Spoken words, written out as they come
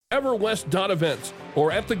foreverwest.events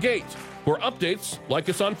or at the gate. For updates, like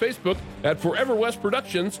us on Facebook at Forever West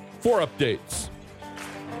Productions for updates.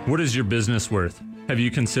 What is your business worth? Have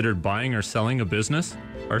you considered buying or selling a business?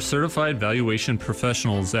 Our certified valuation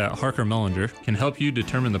professionals at Harker Mellinger can help you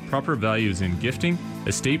determine the proper values in gifting,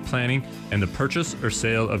 estate planning, and the purchase or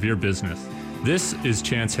sale of your business. This is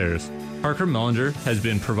Chance Harris. Harker Mellinger has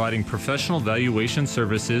been providing professional valuation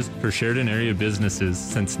services for Sheridan area businesses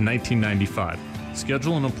since 1995.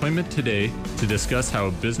 Schedule an appointment today to discuss how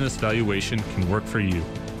a business valuation can work for you.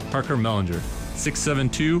 Harker Mellinger,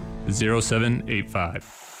 672-0785.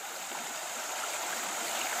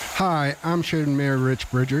 Hi, I'm Sheridan Mayor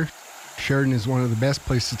Rich Bridger. Sheridan is one of the best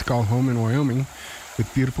places to call home in Wyoming,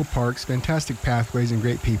 with beautiful parks, fantastic pathways, and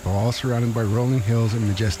great people, all surrounded by rolling hills and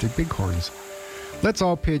majestic bighorns. Let's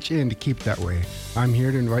all pitch in to keep it that way. I'm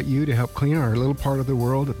here to invite you to help clean our little part of the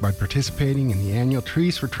world by participating in the annual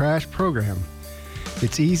Trees for Trash program.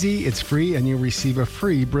 It's easy, it's free, and you'll receive a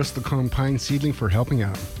free bristlecone pine seedling for helping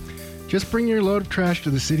out. Just bring your load of trash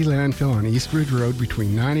to the city landfill on East Ridge Road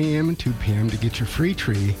between 9 a.m. and 2 p.m. to get your free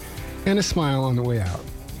tree and a smile on the way out.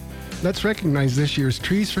 Let's recognize this year's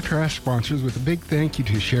Trees for Trash sponsors with a big thank you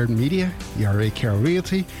to Sheridan Media, ERA Carroll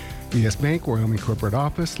Realty, U.S. Bank, Wyoming Corporate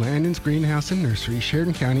Office, Landon's Greenhouse and Nursery,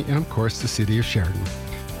 Sheridan County, and of course the City of Sheridan.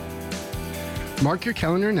 Mark your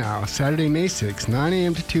calendar now, Saturday, May 6, 9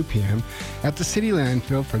 a.m. to 2 p.m. at the City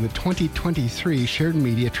Landfill for the 2023 Sheridan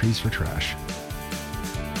Media Trees for Trash.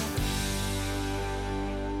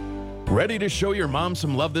 Ready to show your mom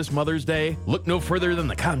some love this Mother's Day? Look no further than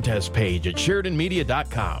the contest page at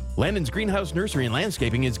SheridanMedia.com. Landon's Greenhouse Nursery and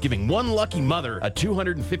Landscaping is giving one lucky mother a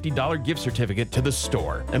 $250 gift certificate to the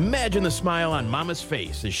store. Imagine the smile on Mama's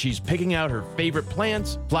face as she's picking out her favorite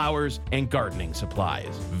plants, flowers, and gardening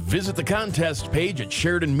supplies. Visit the contest page at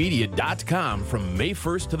SheridanMedia.com from May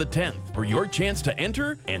 1st to the 10th for your chance to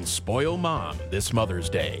enter and spoil Mom this Mother's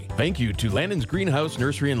Day. Thank you to Landon's Greenhouse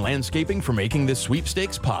Nursery and Landscaping for making this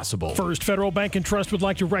sweepstakes possible. First Federal Bank and Trust would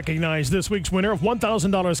like to recognize this week's winner of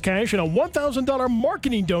 $1,000 cash and a $1,000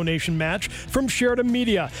 marketing donation match from Sheridan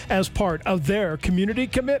Media. As part of their community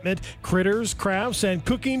commitment, Critters, Crafts, and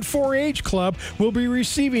Cooking 4-H Club will be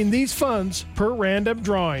receiving these funds per random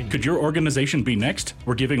drawing. Could your organization be next?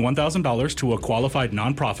 We're giving $1,000 to a qualified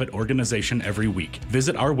nonprofit organization every week.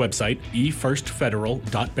 Visit our website,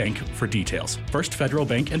 efirstfederal.bank, for details. First Federal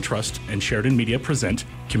Bank and Trust and Sheridan Media present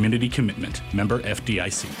Community Commitment, member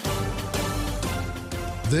FDIC.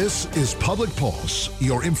 This is Public Pulse,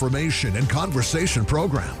 your information and conversation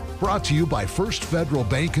program, brought to you by First Federal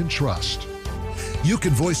Bank and Trust. You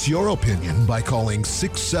can voice your opinion by calling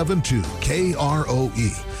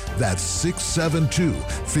 672-KROE. That's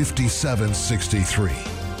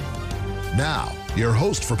 672-5763. Now, your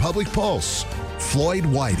host for Public Pulse, Floyd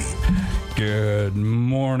Whiting. Good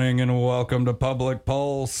morning and welcome to Public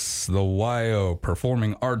Pulse, the WYO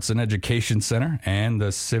Performing Arts and Education Center and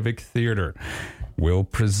the Civic Theater will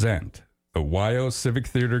present the WYO Civic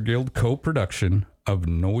Theater Guild co-production of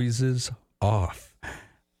Noises Off.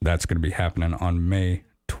 That's going to be happening on May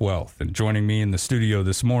 12th. And joining me in the studio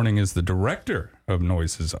this morning is the director of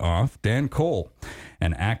Noises Off, Dan Cole,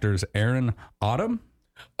 and actors Aaron Odom,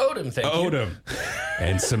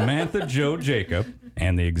 and Samantha Jo Jacob,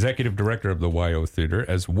 and the executive director of the WYO Theater,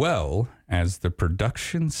 as well as the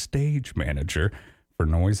production stage manager for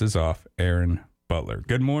Noises Off, Aaron Butler.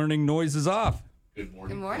 Good morning, Noises Off. Good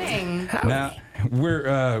morning. Good morning. Now,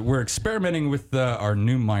 we're experimenting with our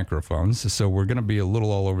new microphones, so we're going to be a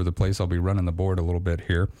little all over the place. I'll be running the board a little bit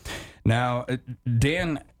here. Now,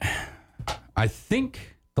 Dan, I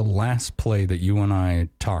think the last play that you and I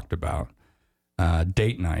talked about,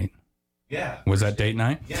 Date Night. Yeah. Was that Date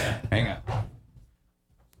Night? Yeah. Hang on.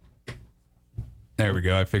 There we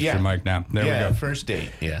go. I fixed your mic now. There we go. First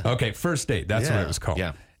Date. Yeah. Okay, First Date. That's what it was called.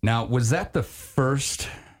 Yeah. Now, was that the first...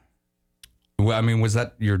 Well, I mean, was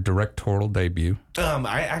that your directorial debut?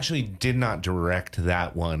 I actually did not direct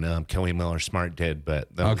that one. Kelly Miller Smart did,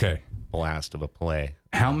 but that was a blast of a play.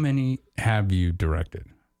 How many have you directed?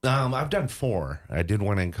 I've done 4. I did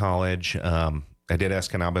one in college. I did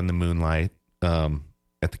Escanaba in the Moonlight at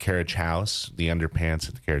the Carriage House, the Underpants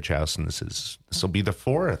at the Carriage House, and this will be the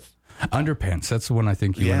 4th. Underpants, that's the one I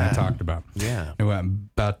think you and I talked about. Yeah.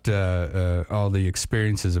 About all the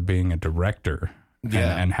experiences of being a director.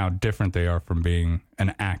 And how different they are from being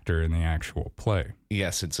an actor in the actual play.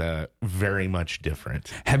 Yes, it's very much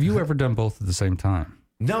different. Have you ever done both at the same time?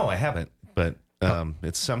 No, I haven't, but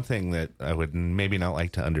it's something that I would maybe not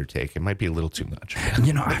like to undertake. It might be a little too much.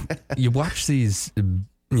 You watch these,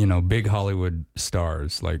 big Hollywood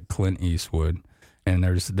stars like Clint Eastwood, and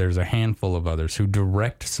there's a handful of others who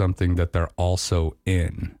direct something that they're also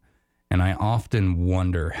in. And I often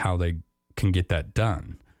wonder how they can get that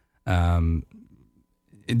done.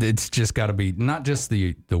 It's just got to be not just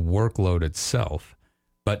the workload itself,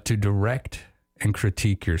 but to direct and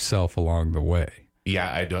critique yourself along the way.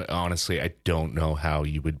 Yeah, I don't know how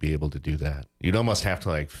you would be able to do that. You'd almost have to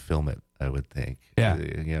like film it, I would think. Yeah.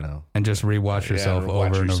 And just rewatch yourself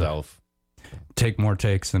over and over. Take more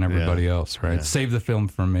takes than everybody else, right? Yeah. Save the film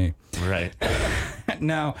from me. Right.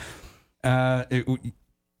 Now,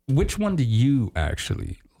 which one do you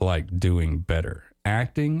actually like doing better,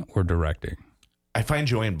 acting or directing? I find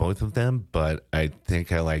joy in both of them, but I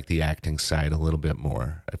think I like the acting side a little bit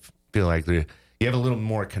more. I feel like you have a little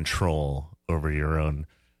more control over your own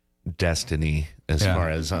destiny as far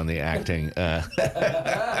as on the acting part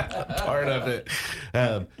of it.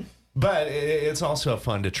 But it's also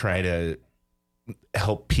fun to try to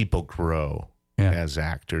help people grow as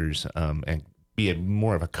actors and be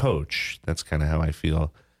more of a coach. That's kind of how I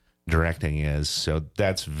feel directing is. So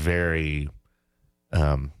that's very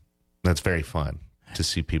fun to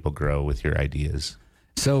see people grow with your ideas.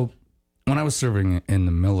 So when I was serving in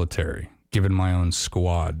the military, given my own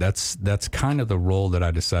squad, that's kind of the role that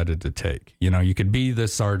I decided to take. You could be the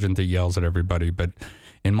sergeant that yells at everybody, but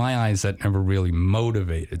in my eyes, that never really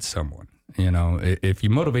motivated someone. If you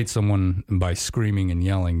motivate someone by screaming and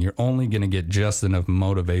yelling, you're only going to get just enough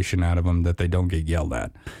motivation out of them that they don't get yelled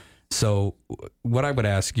at. So what I would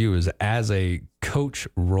ask you is, as a coach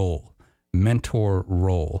role, mentor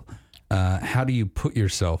role, how do you put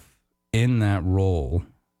yourself in that role?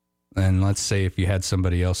 And let's say if you had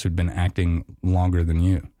somebody else who'd been acting longer than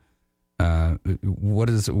you, what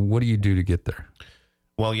do you do to get there?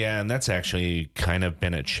 Well, yeah, and that's actually kind of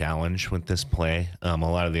been a challenge with this play. A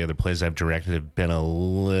lot of the other plays I've directed have been a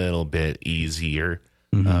little bit easier.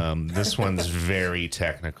 Mm-hmm. This one's very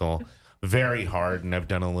technical, very hard, and I've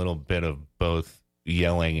done a little bit of both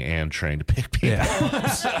yelling and trying to pick people. Yeah.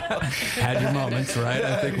 Had your moments, right?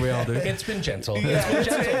 I think we all do. It's been gentle. Don't worry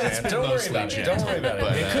about it.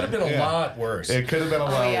 But, it could have been a lot worse. It could have been a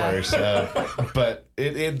lot worse. But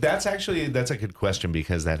that's a good question,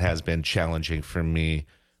 because that has been challenging for me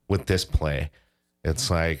with this play.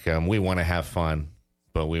 It's like we want to have fun,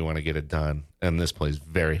 but we want to get it done. And this play is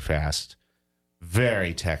very fast,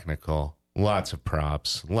 very technical, lots of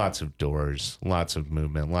props, lots of doors, lots of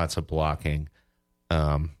movement, lots of blocking.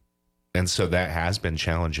 And so that has been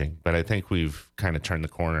challenging, but I think we've kind of turned the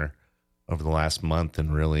corner over the last month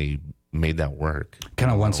and really made that work.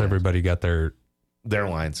 Kind of once everybody got their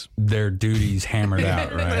lines, their duties hammered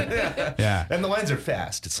out, right? Yeah. And the lines are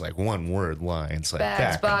fast. It's like one word lines, like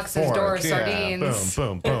bags, boxes, doors, sardines.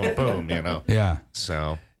 Boom, boom, boom, boom, Yeah.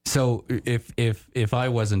 So if I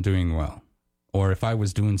wasn't doing well, or if I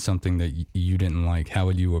was doing something that you didn't like, how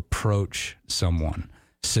would you approach someone?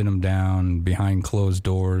 Sit them down behind closed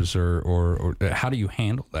doors, or how do you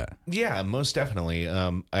handle that? Yeah, most definitely.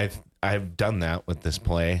 I've done that with this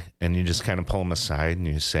play, and you just kind of pull them aside and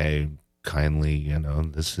you say kindly,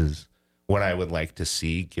 this is what I would like to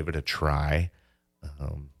see. Give it a try.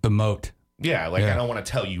 Emote. Yeah, I don't want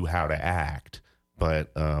to tell you how to act,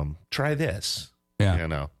 but try this.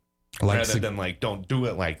 Yeah, rather than don't do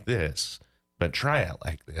it like this, but try it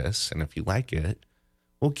like this, and if you like it,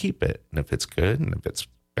 we'll keep it. And if it's good and if it's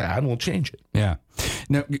bad, we'll change it. Yeah.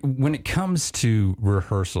 Now, when it comes to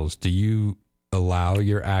rehearsals, do you allow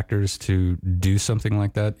your actors to do something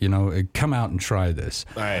like that? Come out and try this.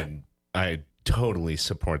 I totally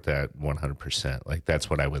support that 100%. That's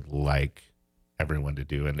what I would like everyone to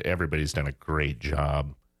do. And everybody's done a great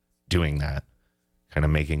job doing that, kind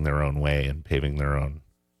of making their own way and paving their own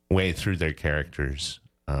way through their characters.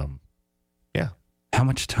 Yeah. How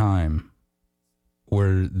much time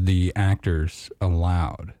were the actors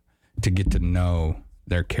allowed to get to know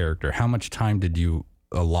their character? How much time did you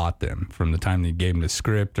allot them from the time that you gave them the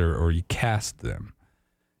script or you cast them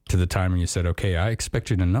to the time when you said, okay, I expect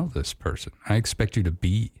you to know this person. I expect you to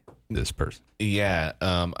be this person? Yeah,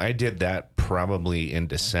 I did that probably in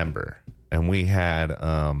December. And we had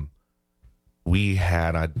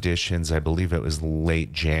auditions, I believe it was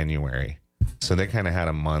late January. So they kind of had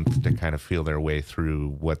a month to kind of feel their way through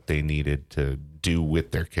what they needed to do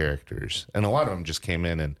with their characters. And a lot of them just came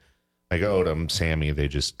in and Odom, Sammy, they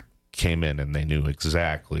just came in and they knew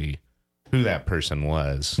exactly who that person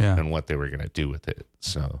was and what they were going to do with it.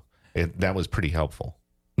 So that was pretty helpful.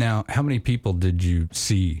 Now, how many people did you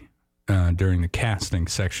see during the casting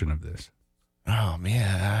section of this? Oh,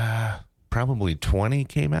 man, probably 20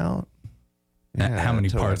 came out. Yeah, how many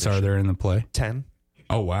parts are there in the play? 10.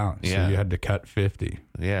 Oh, wow. So you had to cut 50.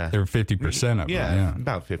 Yeah. There were 50% of them. Yeah,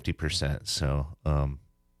 about 50%. So, but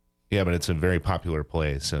it's a very popular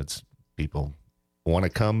play. So it's people want to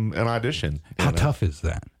come and audition. How tough is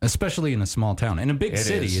that? Especially in a small town. In a big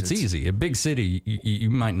city, it's easy. A big city,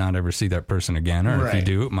 you might not ever see that person again. Or if you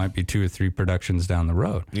do, it might be 2 or 3 productions down the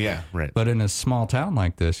road. Yeah, right. But in a small town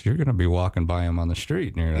like this, you're going to be walking by him on the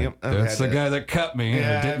street. And you're like, that's the guy that cut me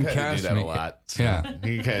and didn't cast me. A lot. So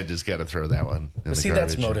you kind of just got to throw that one in the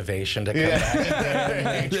that's motivation to come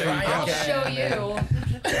back. I'll show you.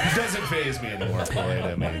 It doesn't faze me anymore, Floyd.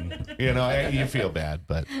 I mean, you feel bad,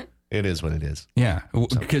 but it is what it is. Yeah,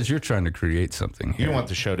 because you're trying to create something here. You want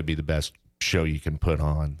the show to be the best show you can put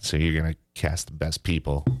on, so you're going to cast the best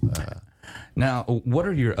people. Now, what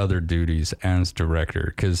are your other duties as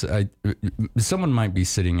director? Because someone might be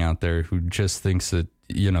sitting out there who just thinks that,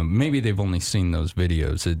 maybe they've only seen those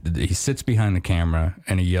videos. He sits behind the camera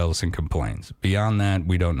and he yells and complains. Beyond that,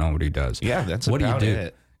 we don't know what he does. Yeah, that's what about do you do?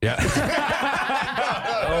 it. Yeah.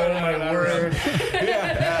 Oh, my word.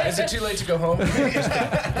 Is it too late to go home? I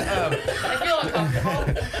feel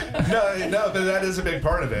uncomfortable. No, but that is a big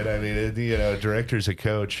part of it. I mean, director's a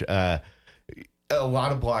coach. A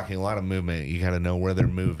lot of blocking, a lot of movement. You got to know where they're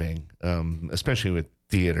moving, especially with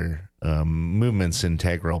theater. Movement's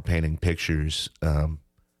integral, painting pictures.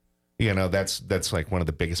 That's like one of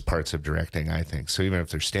the biggest parts of directing, I think. So even if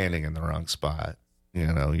they're standing in the wrong spot,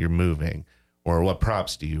 you're moving. Or what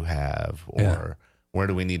props do you have? Or where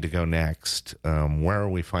do we need to go next? Where are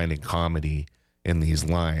we finding comedy in these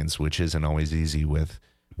lines, which isn't always easy with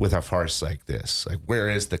a farce like this? Like, where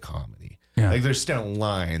is the comedy? Yeah. Like, there's still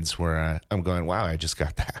lines where I'm going, wow, I just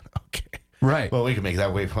got that. Okay. Right. Well, we can make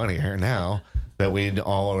that way funnier now that we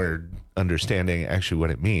all are understanding actually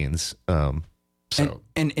what it means. And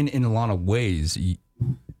in a lot of ways,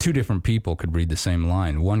 2 different people could read the same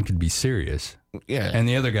line. One could be serious. Yeah. And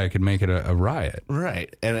the other guy could make it a riot.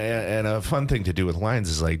 Right. And a fun thing to do with lines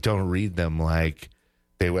is, like, don't read them like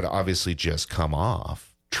they would obviously just come off.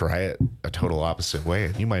 Try it a total opposite way,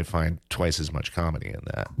 and you might find twice as much comedy in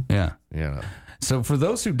that. Yeah. So for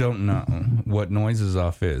those who don't know what Noises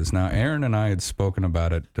Off is, now Aaron and I had spoken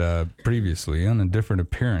about it previously on a different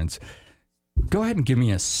appearance. Go ahead and give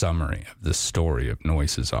me a summary of the story of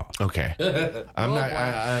Noises Off. Okay.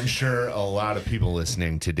 I'm sure a lot of people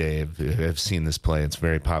listening today have seen this play. It's a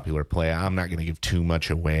very popular play. I'm not going to give too much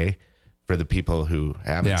away for the people who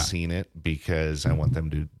haven't seen it, because I want them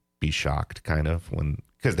to be shocked, kind of,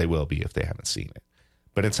 because they will be if they haven't seen it.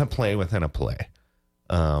 But it's a play within a play.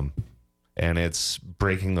 And it's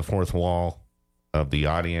breaking the fourth wall of the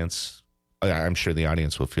audience. I'm sure the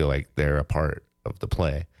audience will feel like they're a part of the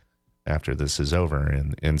play after this is over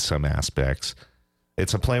in some aspects.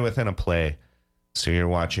 It's a play within a play. So you're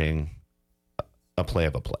watching a play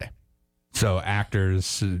of a play. So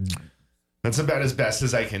actors... That's about as best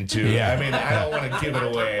as I can do. Yeah. I mean, I don't want to give it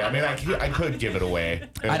away. I mean, I could give it away.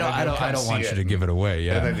 I don't want you to give it away.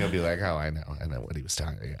 Yeah. And then you'll be like, oh, I know what he was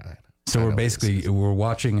talking about. So we're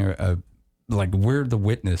watching we're the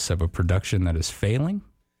witness of a production that is failing.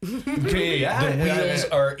 The wheels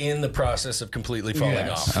are in the process of completely falling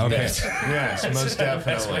off. Okay. Yes, most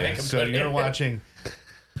definitely. So you're watching.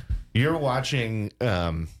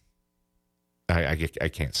 I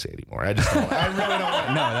can't say anymore. I really don't.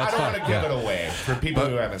 I don't want to give it away for people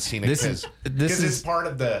who haven't seen it, because it's part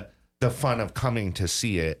of the fun of coming to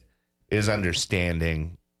see it is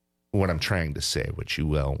understanding what I'm trying to say, which you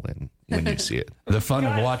will when you see it. The fun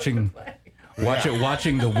of watching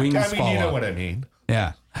the wings fall off. You know what I mean.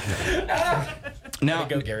 Yeah. Now,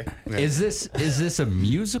 go, Gary. Is this a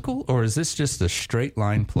musical, or is this just a straight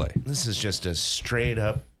line play? This is just a straight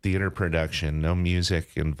up theater production. No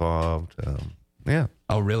music involved. Yeah.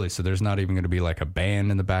 Oh, really? So there's not even going to be like a band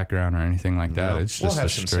in the background or anything like that? No. It's just we'll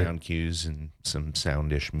have some sound cues and some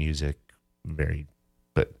soundish music.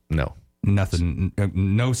 But no. Nothing.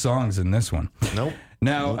 No songs in this one. Nope.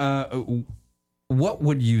 Now, what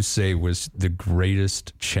would you say was the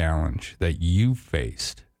greatest challenge that you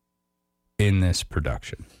faced in this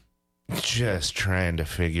production? Just trying to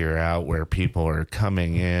figure out where people are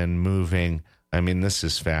coming in, moving. I mean, this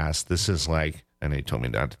is fast. This is like, and he told me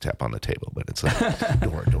not to tap on the table, but it's like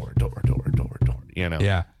door,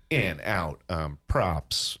 Yeah. In, out,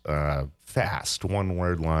 props, fast,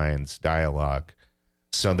 one-word lines, dialogue.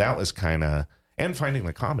 So that was kind of, and finding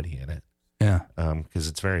the comedy in it. Yeah. Because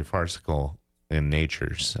it's very farcical in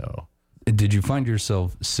nature, so. Did you find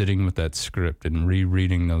yourself sitting with that script and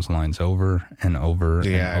rereading those lines over and over and over?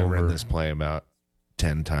 Yeah, I read this play about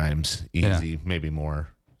 10 times, easy, maybe more.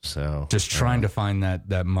 So just trying to find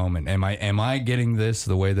that moment. Am I getting this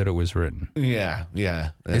the way that it was written? Yeah.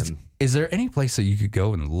 Is there any place that you could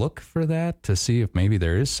go and look for that to see if maybe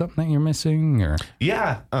there is something that you're missing? Or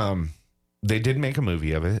yeah, they did make a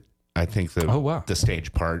movie of it. I think the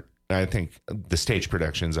stage part I think the stage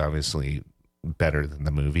production's obviously better than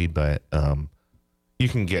the movie, but you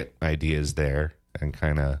can get ideas there and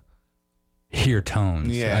kind of hear tones.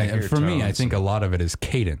 Yeah, for me, I think a lot of it is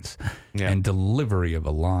cadence and delivery of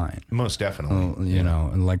a line. Most definitely. You know,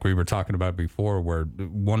 and like we were talking about before, where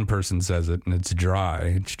one person says it and it's dry,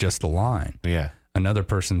 it's just a line. Yeah. Another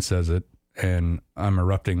person says it and I'm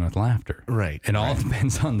erupting with laughter. Right. It all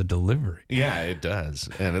depends on the delivery. Yeah, it does.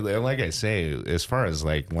 And like I say, as far as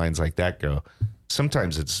like lines like that go,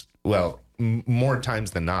 sometimes it's, more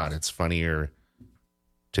times than not, it's funnier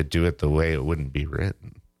to do it the way it wouldn't be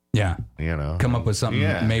written. Yeah. You know, come up with something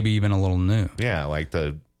maybe even a little new. Yeah, like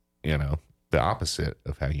the opposite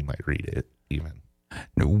of how you might read it even.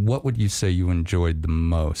 What would you say you enjoyed the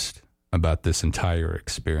most about this entire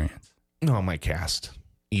experience? Oh, my cast.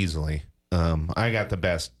 Easily. I got the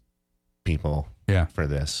best people for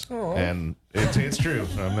this. Aww. And it's true.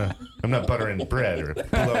 I'm not buttering bread or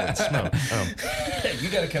blowing smoke. You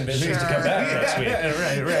got to convince us to come back next week.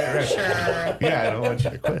 Right. Sure. Yeah, I don't want you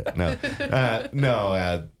to quit.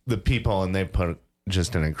 No. The people, and they put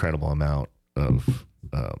just an incredible amount of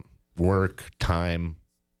work, time,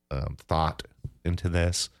 thought into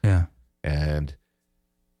this. Yeah. And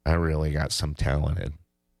I really got some talented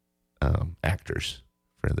actors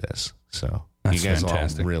for this. So that's you guys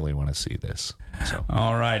fantastic. all really want to see this. So.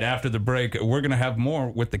 All right. After the break, we're going to have more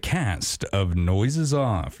with the cast of Noises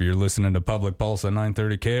Off. You're listening to Public Pulse at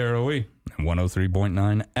 930 KROE and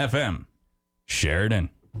 103.9 FM. Sheridan.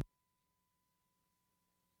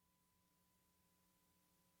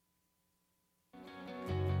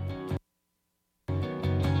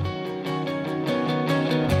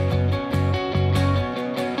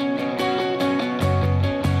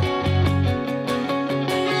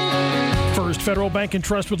 First Federal Bank and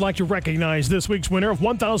Trust would like to recognize this week's winner of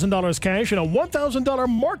 $1,000 cash and a $1,000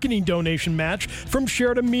 marketing donation match from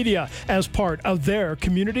Sheridan Media. As part of their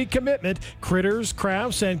community commitment, Critters,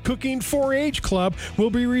 Crafts, and Cooking 4-H Club will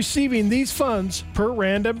be receiving these funds per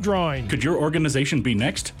random drawing. Could your organization be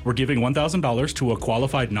next? We're giving $1,000 to a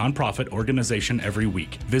qualified nonprofit organization every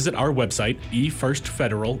week. Visit our website,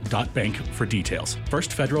 efirstfederal.bank, for details.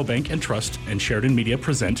 First Federal Bank and Trust and Sheridan Media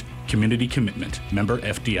present Community Commitment, member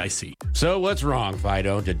FDIC. So what's wrong,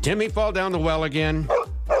 Fido? Did Timmy fall down the well again?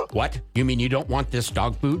 What? You mean you don't want this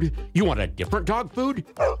dog food? You want a different dog food?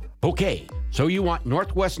 Okay, so you want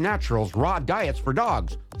Northwest Naturals raw diets for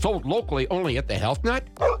dogs, sold locally only at the Health Nut?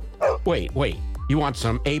 Wait. You want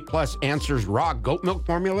some A-plus Answers raw goat milk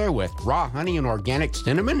formula with raw honey and organic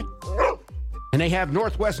cinnamon? And they have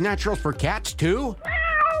Northwest Naturals for cats, too?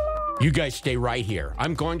 You guys stay right here.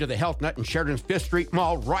 I'm going to the Health Nut in Sheridan's 5th Street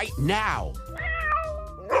Mall right now.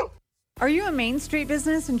 Are you a Main Street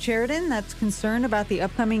business in Sheridan that's concerned about the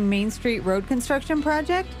upcoming Main Street road construction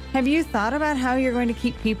project? Have you thought about how you're going to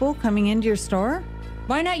keep people coming into your store?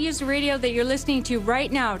 Why not use the radio that you're listening to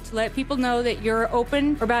right now to let people know that you're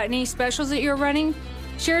open or about any specials that you're running?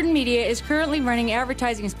 Sheridan Media is currently running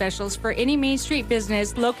advertising specials for any Main Street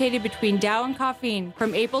business located between Dow and Coffeen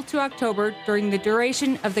from April to October during the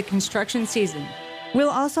duration of the construction season. We'll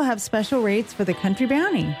also have special rates for the Country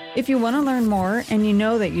Bounty. If you want to learn more, and you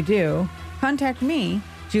know that you do, contact me,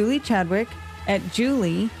 Julie Chadwick, at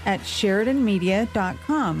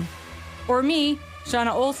julie@sheridanmedia.com. Or me,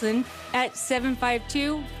 Shauna Olson, at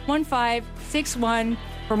 752-1561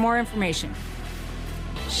 for more information.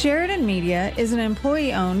 Sheridan Media is an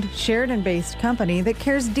employee-owned, Sheridan-based company that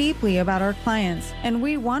cares deeply about our clients, and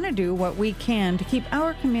we want to do what we can to keep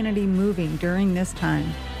our community moving during this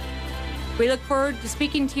time. We look forward to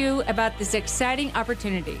speaking to you about this exciting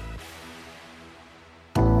opportunity.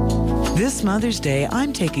 This Mother's Day,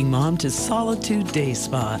 I'm taking Mom to Solitude Day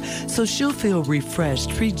Spa so she'll feel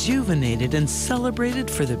refreshed, rejuvenated, and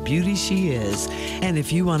celebrated for the beauty she is. And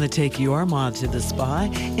if you want to take your Ma to the spa,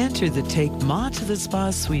 enter the Take Ma to the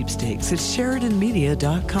Spa sweepstakes at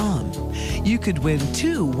SheridanMedia.com. You could win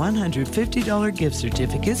 2 $150 gift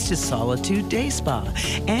certificates to Solitude Day Spa,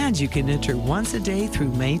 and you can enter once a day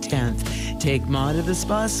through May 10th. Take Ma to the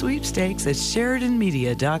Spa sweepstakes at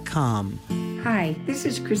SheridanMedia.com. Hi, this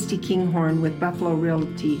is Christy Kinghorn with Buffalo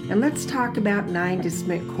Realty, and let's talk about 9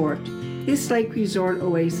 DeSmit Court. This lake resort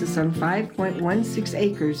oasis on 5.16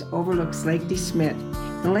 acres overlooks Lake DeSmit.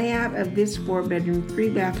 The layout of this 4-bedroom,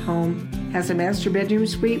 3-bath home has a master bedroom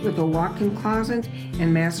suite with a walk-in closet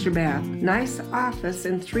and master bath, nice office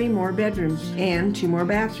and 3 more bedrooms and 2 more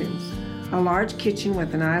bathrooms. A large kitchen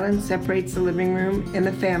with an island separates the living room and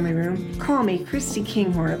the family room. Call me, Christy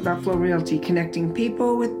Kinghorn at Buffalo Realty, connecting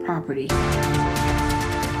people with property.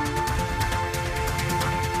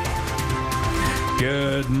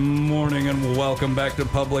 Good morning and welcome back to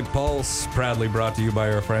Public Pulse, proudly brought to you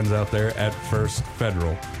by our friends out there at First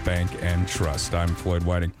Federal Bank and Trust. I'm Floyd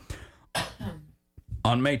Whiting.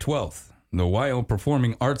 On May 12th, the WYO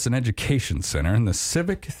Performing Arts and Education Center and the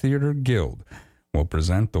Civic Theater Guild will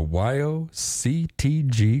present the WYO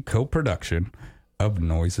CTG co-production of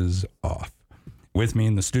Noises Off. With me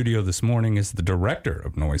in the studio this morning is the director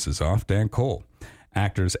of Noises Off, Dan Cole,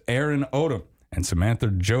 actors Aaron Odom and Samantha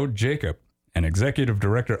Jo Jacob, and executive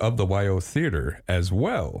director of the WYO Theater, as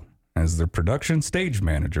well as the production stage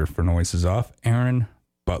manager for Noises Off, Aaron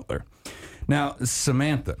Butler. Now,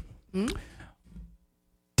 Samantha,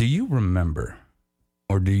 do you remember,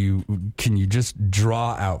 or can you just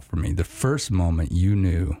draw out for me the first moment you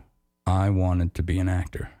knew I wanted to be an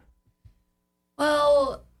actor?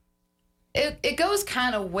 Well, it goes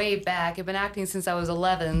kind of way back. I've been acting since I was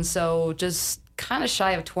 11, so just kind of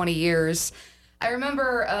shy of 20 years. I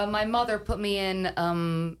remember my mother put me in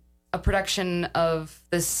a production of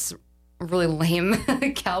this really lame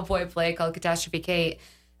cowboy play called Catastrophe Kate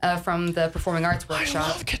from the Performing Arts Workshop. I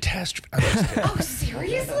love Catastrophe. Oh,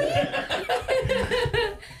 seriously?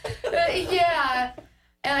 Yeah.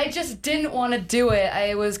 And I just didn't want to do it.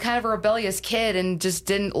 I was kind of a rebellious kid and just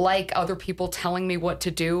didn't like other people telling me what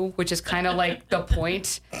to do, which is kind of like the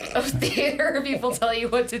point of theater. People tell you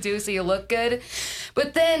what to do so you look good.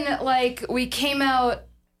 But then, like, we came out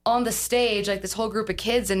on the stage, like this whole group of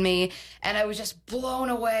kids and me, and I was just blown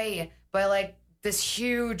away by, like, this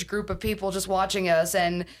huge group of people just watching us.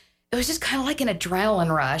 And it was just kind of like an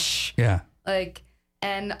adrenaline rush. Yeah. Like,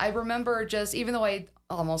 and I remember just, even though I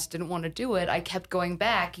almost didn't want to do it, I kept going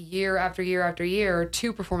back year after year after year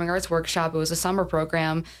to Performing Arts Workshop. It was a summer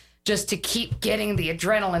program just to keep getting the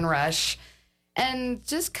adrenaline rush. And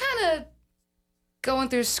just kind of going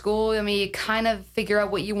through school, I mean, you kind of figure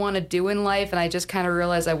out what you want to do in life, and I just kind of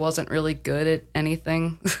realized I wasn't really good at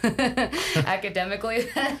anything academically,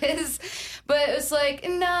 that is. But it's like,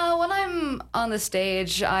 no, when I'm on the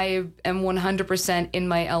stage, I am 100% in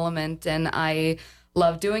my element, and I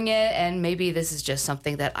love doing it, and maybe this is just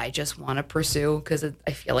something that I just want to pursue because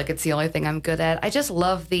I feel like it's the only thing I'm good at. I just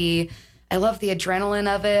love the adrenaline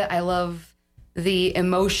of it. I love the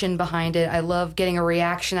emotion behind it. I love getting a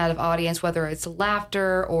reaction out of audience, whether it's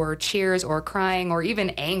laughter or cheers or crying or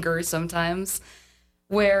even anger sometimes,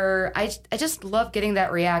 where I just love getting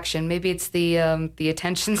that reaction. Maybe it's the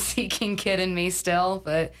attention-seeking kid in me still,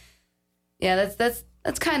 but yeah,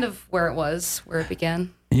 that's kind of where it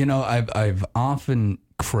began. You know, I've often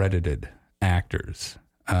credited actors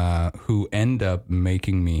who end up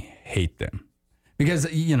making me hate them.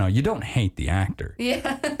 Because, you know, you don't hate the actor.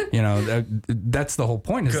 Yeah. You know, that's the whole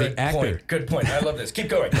point is the actor. Good point. I love this. Keep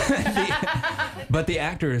going. But the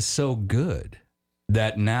actor is so good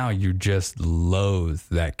that now you just loathe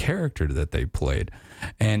that character that they played.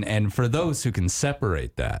 And for those who can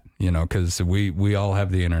separate that, you know, because we all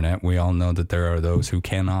have the internet, we all know that there are those who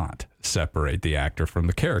cannot separate the actor from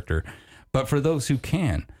the character. But for those who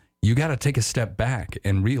can, you got to take a step back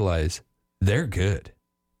and realize they're good.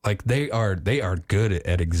 Like they are good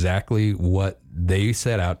at exactly what they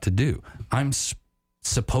set out to do. I'm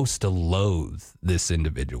supposed to loathe this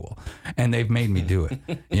individual, and they've made me do it,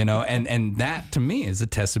 you know, and that to me is a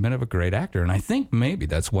testament of a great actor. And I think maybe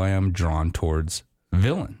that's why I'm drawn towards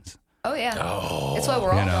villains. Oh, yeah. It's why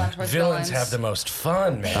we're all drawn towards villains. Villains have the most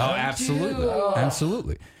fun, man. Oh, absolutely.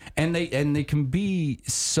 Absolutely. And they can be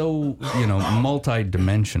so, you know,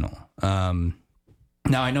 multi-dimensional.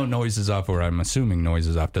 Now, I know Noises Off, or I'm assuming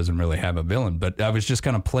Noises Off doesn't really have a villain, but I was just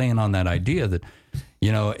kind of playing on that idea that,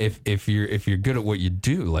 you know, if you're good at what you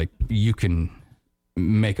do, like you can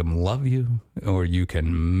make them love you or you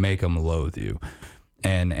can make them loathe you.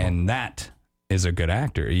 And that is a good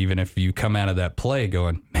actor, even if you come out of that play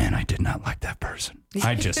going, man, I did not like that person.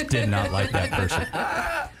 I just did not like that person.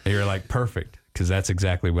 And you're like, perfect. Because that's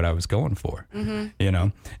exactly what I was going for, you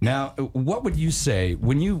know. Now, what would you say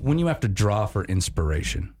when you have to draw for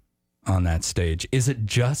inspiration on that stage? Is it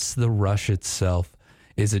just the rush itself?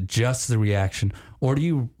 Is it just the reaction, or do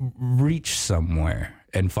you reach somewhere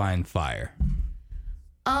and find fire?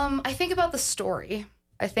 I think about the story.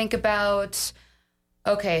 I think about,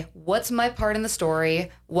 okay, what's my part in the story?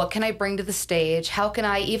 What can I bring to the stage? How can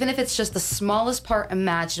I, even if it's just the smallest part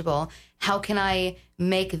imaginable, how can I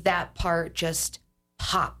make that part just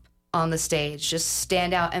pop on the stage, just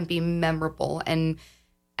stand out and be memorable and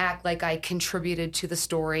act like I contributed to the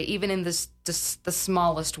story, even in the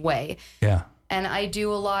smallest way? Yeah. And I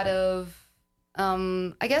do a lot of,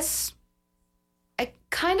 I guess, I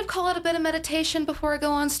kind of call it a bit of meditation before I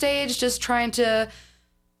go on stage, just trying to,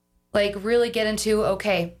 like, really get into,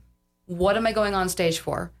 okay, what am I going on stage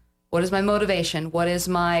for? what is my motivation? What is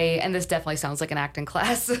my, and this definitely sounds like an acting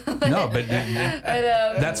class. No, but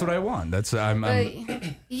that's what I want.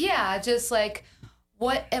 Yeah, just like,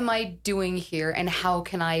 what am I doing here and how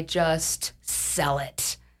can I just sell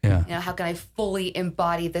it? Yeah. You know, how can I fully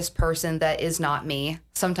embody this person that is not me,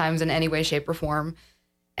 sometimes in any way, shape, or form?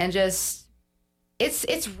 And just,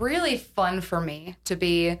 it's really fun for me to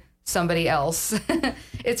be somebody else.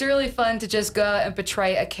 It's really fun to just go and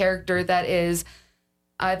portray a character that is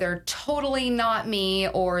either totally not me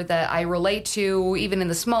or that I relate to, even in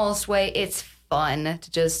the smallest way. It's fun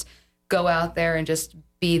to just go out there and just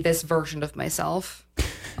be this version of myself.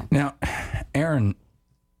 Now, Aaron,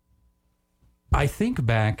 I think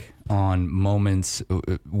back on moments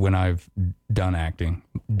when I've done acting,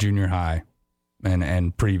 junior high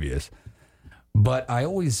and previous, but I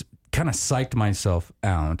always kind of psyched myself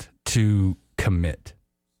out to commit,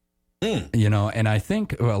 you know, and I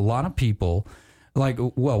think a lot of people, like,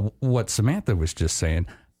 well, what Samantha was just saying,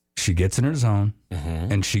 she gets in her zone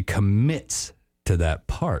and she commits to that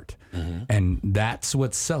part, and that's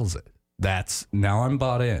what sells it. That's, now I'm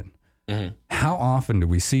bought in. How often do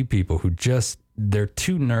we see people who just, they're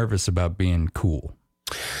too nervous about being cool?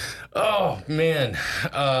 Oh, man.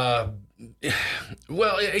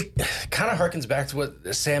 Well, it kind of harkens back to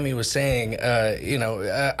what Sammy was saying.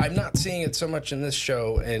 I'm not seeing it so much in this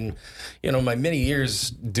show. And, my many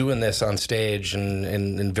years doing this on stage and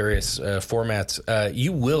in various formats,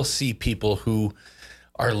 you will see people who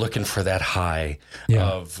are looking for that high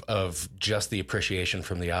of just the appreciation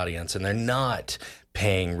from the audience. And they're not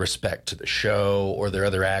paying respect to the show or their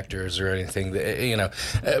other actors or anything,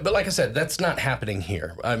 but like I said, that's not happening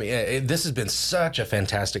here. I mean, this has been such a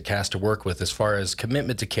fantastic cast to work with as far as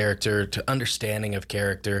commitment to character, to understanding of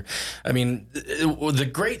character. I mean, the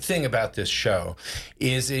great thing about this show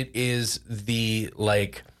is it is the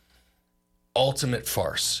ultimate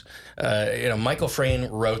farce. Michael Frayn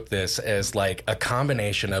wrote this as like a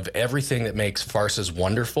combination of everything that makes farces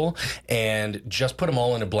wonderful and just put them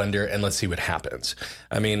all in a blender and let's see what happens.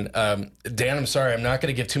 I mean, Dan, I'm sorry, I'm not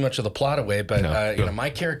going to give too much of the plot away, but my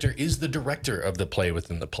character is the director of the play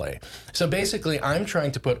within the play. So basically, I'm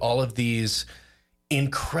trying to put all of these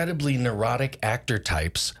incredibly neurotic actor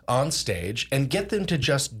types on stage and get them to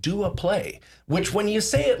just do a play, which when you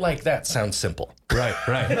say it like that sounds simple. Right.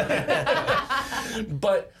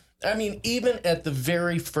 But I mean, even at the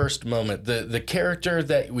very first moment, the character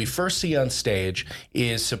that we first see on stage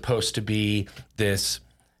is supposed to be this,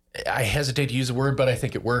 I hesitate to use the word, but I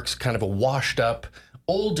think it works, kind of a washed up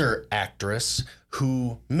older actress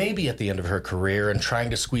who may be at the end of her career and trying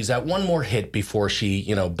to squeeze out one more hit before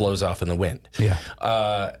she, blows off in the wind. Yeah.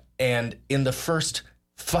 And in the first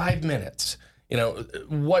 5 minutes,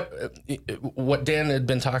 what Dan had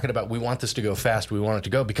been talking about, we want this to go fast, we want it to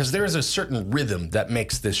go, because there is a certain rhythm that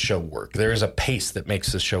makes this show work. There is a pace that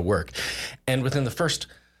makes this show work. And within the first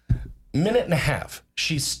minute and a half,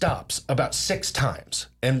 she stops about 6 times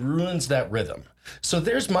and ruins that rhythm. So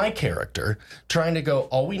there's my character trying to go,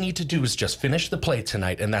 all we need to do is just finish the play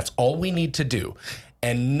tonight, and that's all we need to do.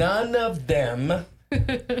 And none of them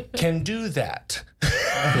can do that.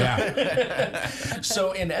 Yeah.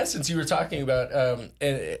 So in essence, you were talking about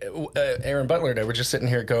Aaron Butler and I were just sitting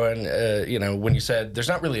here going, when you said there's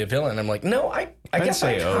not really a villain, I'm like, no, I guess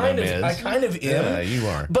I kind of am. Yeah, you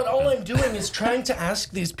are. But all I'm doing is trying to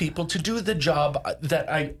ask these people to do the job that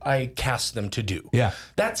I cast them to do. Yeah.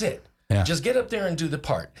 That's it. Yeah. Just get up there and do the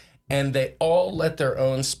part. And they all let their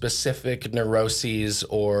own specific neuroses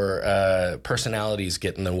or personalities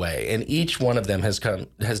get in the way. And each one of them has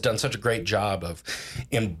done such a great job of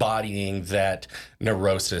embodying that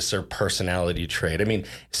neurosis or personality trait. I mean,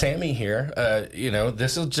 Sammy here,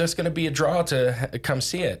 this is just going to be a draw to come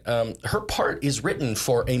see it. Her part is written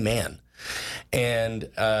for a man. And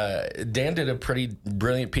Dan did a pretty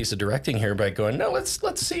brilliant piece of directing here by going, no, let's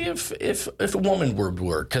see if a woman would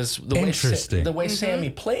work, because the way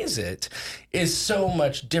Sammy plays it is so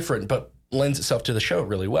much different, but lends itself to the show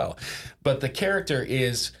really well. But the character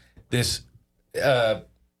is this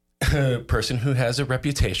person who has a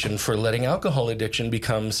reputation for letting alcohol addiction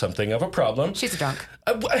become something of a problem. She's a drunk.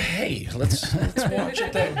 Hey, let's watch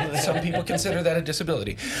it. Some people consider that a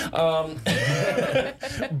disability,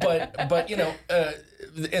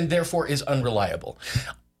 and therefore is unreliable.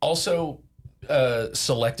 Also,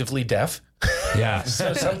 selectively deaf. Yeah.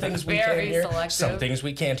 So some things we can hear, some things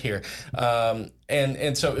we can't hear,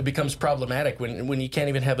 and so it becomes problematic when you can't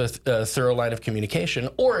even have a thorough line of communication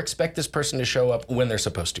or expect this person to show up when they're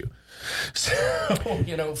supposed to. So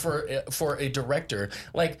for a director,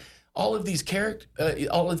 like, all of these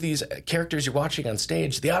characters you're watching on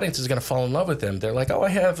stage, the audience is going to fall in love with them. They're like, oh, I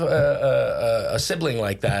have a sibling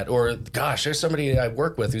like that, or gosh, there's somebody I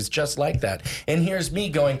work with who's just like that. And here's me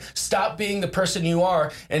going, stop being the person you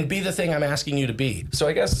are and be the thing I'm asking you to be. So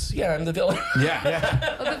I guess, yeah, I'm the villain.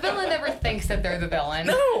 Yeah. Well, the villain never thinks that they're the villain.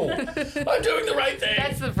 No, I'm doing the right thing.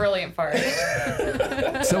 That's the brilliant part.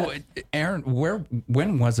 So, Aaron,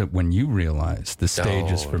 when was it when you realized the stage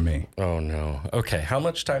is for me? Oh, no. Okay, how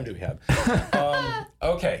much time do we have?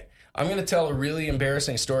 Okay, I'm going to tell a really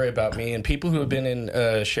embarrassing story about me, and people who have been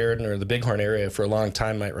in Sheridan or the Bighorn area for a long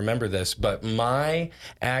time might remember this, but my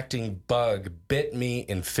acting bug bit me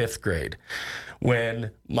in 5th grade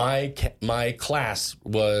when my class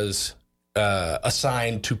was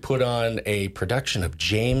assigned to put on a production of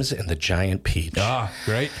James and the Giant Peach. Ah,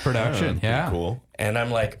 great production. Yeah. Cool. And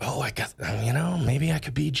I'm like, oh, I got, maybe I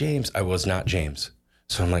could be James. I was not James.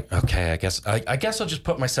 So I'm like, okay, I guess I'll just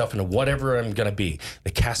put myself into whatever I'm going to be.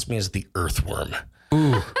 They cast me as the Earthworm.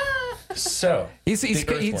 Ooh. So he's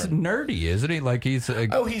nerdy, isn't he? Like he's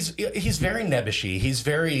very nebbishy. He's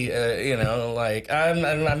very like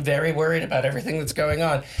I'm very worried about everything that's going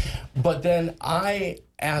on. But then I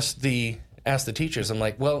asked the teachers. I'm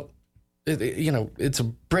like, well, it's a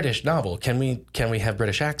British novel. Can we have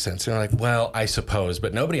British accents? And they're like, well, I suppose,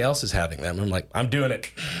 but nobody else is having them. I'm like, I'm doing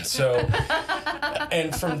it. So,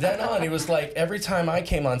 and from then on, it was like every time I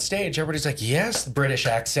came on stage, everybody's like, yes, British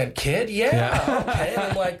accent kid. Yeah. Okay. And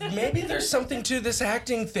I'm like, maybe there's something to this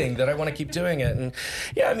acting thing that I want to keep doing it. And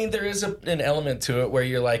yeah, I mean, there is an element to it where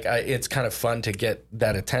you're like, it's kind of fun to get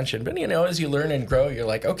that attention. But, as you learn and grow, you're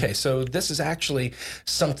like, okay, so this is actually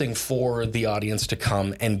something for the audience to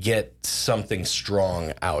come and get something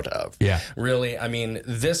strong out of. Yeah. Really, I mean,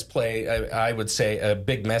 this play, I would say a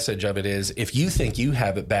big message of it is if you think you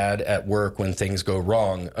have it bad at work when things go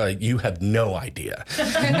wrong, you have no idea.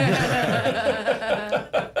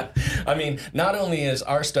 I mean, not only is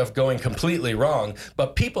our stuff going completely wrong,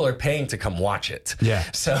 but people are paying to come watch it. Yeah.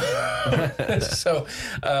 So,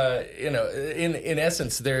 in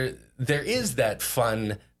essence, there is that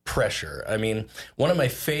fun pressure. I mean, one of my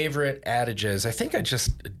favorite adages, I think I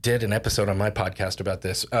just did an episode on my podcast about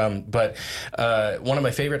this, but one of my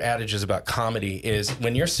favorite adages about comedy is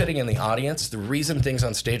when you're sitting in the audience, the reason things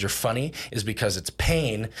on stage are funny is because it's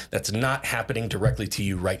pain that's not happening directly to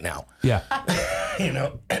you right now. Yeah.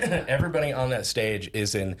 Everybody on that stage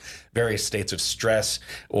is in various states of stress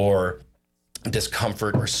or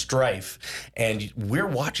discomfort or strife, and we're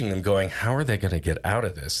watching them going, how are they going to get out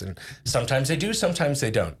of this? And sometimes they do, sometimes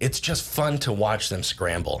they don't. It's just fun to watch them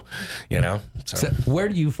scramble, So where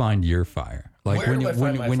do you find your fire? Like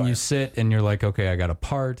when you sit and you're like, okay, I got a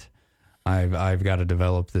part, I've got to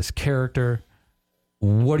develop this character.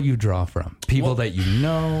 What do you draw from? People that you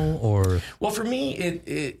know, or? Well, for me,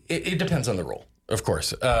 it depends on the role. Of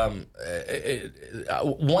course. One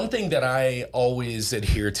thing that I always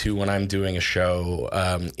adhere to when I'm doing a show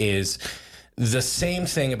is the same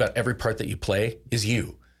thing about every part that you play is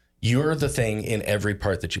you. You're the thing in every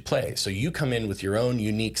part that you play. So you come in with your own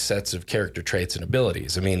unique sets of character traits and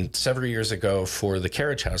abilities. I mean, several years ago for the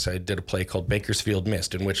Carriage House, I did a play called Bakersfield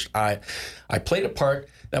Mist, in which I played a part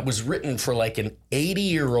that was written for like an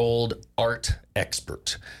 80-year-old art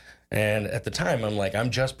expert. And at the time, I'm like,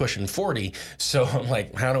 I'm just pushing 40. So I'm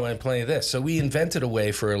like, how do I play this? So we invented a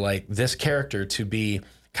way for like this character to be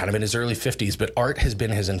kind of in his early 50s, but art has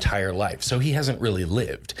been his entire life. So he hasn't really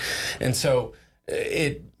lived. And so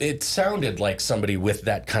it sounded like somebody with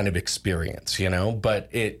that kind of experience, but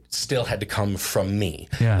it still had to come from me.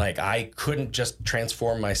 Yeah. Like I couldn't just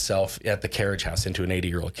transform myself at the Carriage House into an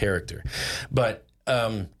 80-year-old character. But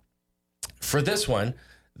for this one,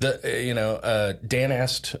 Dan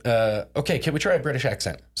asked, okay, can we try a British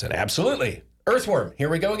accent? I said, absolutely. Earthworm, here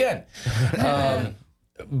we go again.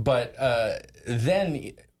 But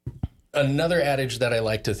then another adage that I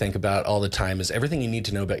like to think about all the time is everything you need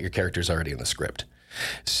to know about your character is already in the script.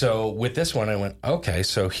 So with this one, I went, okay,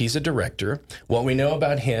 so he's a director. What we know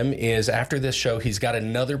about him is after this show, he's got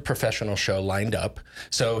another professional show lined up.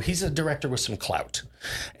 So he's a director with some clout.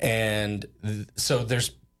 And so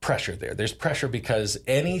there's pressure there. There's pressure because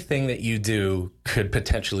anything that you do could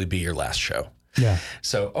potentially be your last show. Yeah.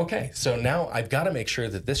 So, okay. So now I've got to make sure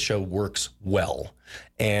that this show works well.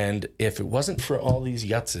 And if it wasn't for all these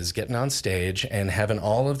yutzes getting on stage and having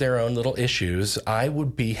all of their own little issues, I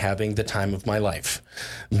would be having the time of my life.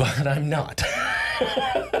 But I'm not.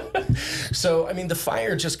 So, I mean, the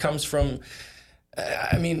fire just comes from,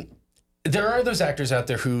 there are those actors out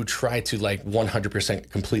there who try to like 100%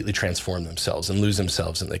 completely transform themselves and lose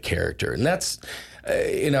themselves in the character. And that's,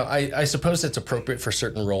 I suppose it's appropriate for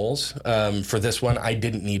certain roles. For this one, I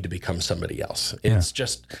didn't need to become somebody else. It's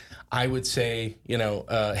just, I would say,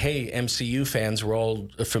 hey, MCU fans, we're all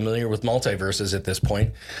familiar with multiverses at this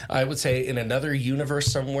point. I would say in another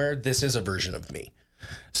universe somewhere, this is a version of me.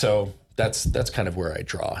 So that's kind of where I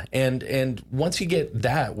draw. And once you get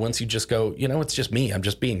that, once you just go, it's just me, I'm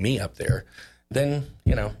just being me up there, then,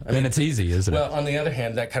 then it's easy, isn't it? Well, on the other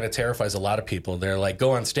hand, that kind of terrifies a lot of people. They're like,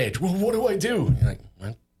 go on stage. Well, what do I do? You're like,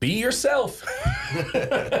 well, be yourself.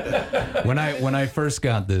 When I first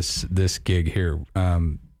got this gig here,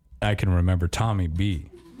 I can remember Tommy B.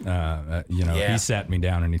 He sat me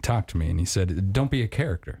down and he talked to me and he said, don't be a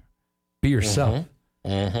character. Be yourself.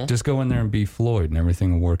 Mm-hmm. Just go in there and be Floyd and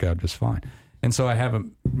everything will work out just fine. And so I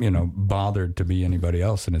haven't, bothered to be anybody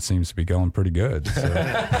else, and it seems to be going pretty good. So.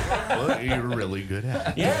 Well, you're really good at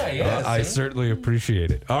it. Yeah. I certainly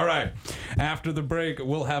appreciate it. All right. After the break,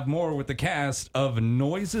 we'll have more with the cast of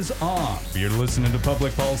Noises Off. You're listening to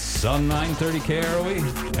Public Pulse on 930 KROE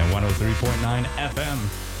and 103.9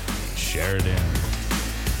 FM, Sheridan.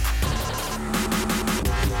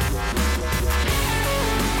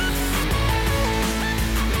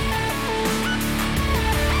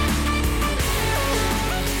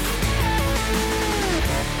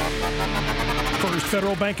 First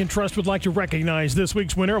Federal Bank and Trust would like to recognize this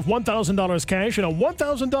week's winner of $1,000 cash and a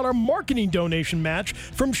 $1,000 marketing donation match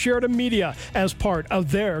from Sheridan Media. As part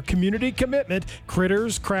of their community commitment,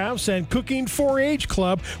 Critters, Crafts, and Cooking 4-H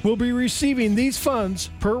Club will be receiving these funds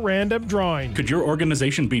per random drawing. Could your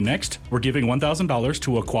organization be next? We're giving $1,000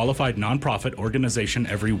 to a qualified nonprofit organization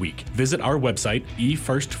every week. Visit our website,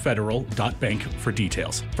 efirstfederal.bank, for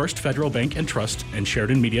details. First Federal Bank and Trust and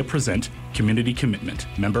Sheridan Media present Community Commitment,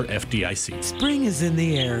 member FDIC. Spring is in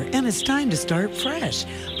the air and it's time to start fresh.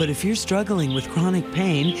 But if you're struggling with chronic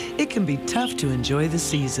pain, it can be tough to enjoy the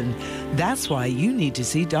season. That's why you need to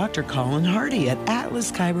see Dr. Colin Hardy at Atlas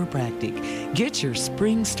Chiropractic. Get your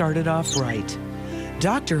spring started off right.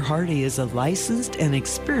 Dr. Hardy is a licensed and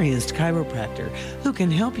experienced chiropractor who can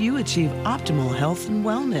help you achieve optimal health and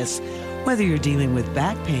wellness. Whether you're dealing with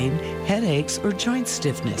back pain, headaches, or joint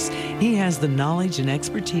stiffness, he has the knowledge and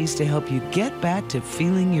expertise to help you get back to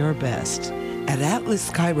feeling your best. At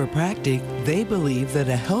Atlas Chiropractic, they believe that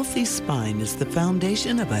a healthy spine is the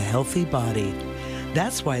foundation of a healthy body.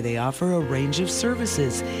 That's why they offer a range of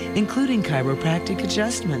services, including chiropractic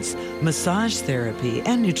adjustments, massage therapy,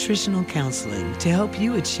 and nutritional counseling to help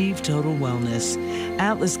you achieve total wellness.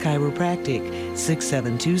 Atlas Chiropractic,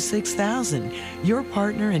 672-6000, your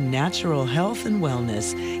partner in natural health and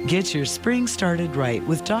wellness. Get your spring started right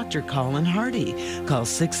with Dr. Colin Hardy. Call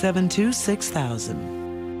 672-6000.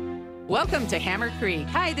 Welcome to Hammer Creek.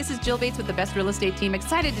 Hi, this is Jill Bates with the Best Real Estate Team.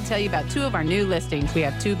 Excited to tell you about two of our new listings. We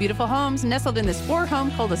have two beautiful homes nestled in this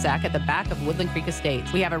 4-home cul-de-sac at the back of Woodland Creek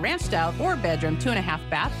Estates. We have a ranch-style 4-bedroom, 2.5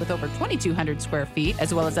 bath with over 2,200 square feet,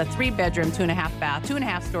 as well as a 3-bedroom, 2.5 bath,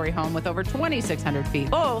 2.5-story home with over 2,600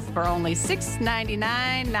 feet, both for only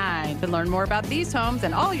 $699.9. To learn more about these homes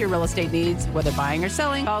and all your real estate needs, whether buying or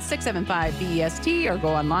selling, call 675-BEST or go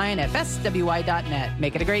online at bestwy.net.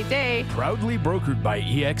 Make it a great day. Proudly brokered by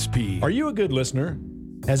EXP. Are you a good listener?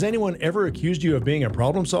 Has anyone ever accused you of being a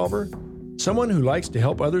problem solver? Someone who likes to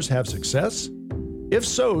help others have success? If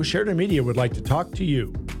so, Sheridan Media would like to talk to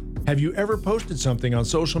you. Have you ever posted something on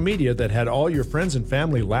social media that had all your friends and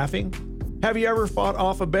family laughing? Have you ever fought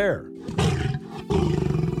off a bear?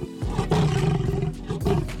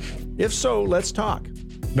 If so, let's talk.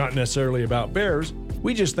 Not necessarily about bears,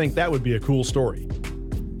 we just think that would be a cool story.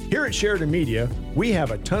 Here at Sheridan Media, we have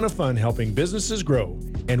a ton of fun helping businesses grow,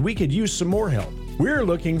 and we could use some more help. We're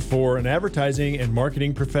looking for an advertising and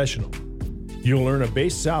marketing professional. You'll earn a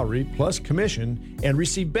base salary plus commission and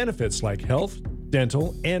receive benefits like health,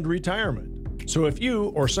 dental, and retirement. So if you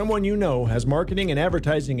or someone you know has marketing and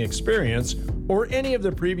advertising experience or any of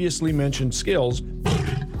the previously mentioned skills,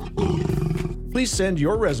 please send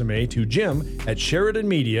your resume to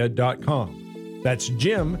jim@sheridanmedia.com. That's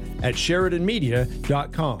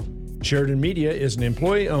jim@sheridanmedia.com. Sheridan Media is an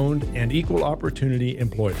employee-owned and equal opportunity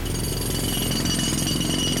employer.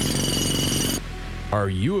 Are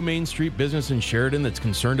you a Main Street business in Sheridan that's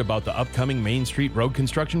concerned about the upcoming Main Street road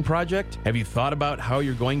construction project? Have you thought about how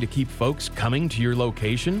you're going to keep folks coming to your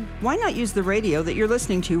location? Why not use the radio that you're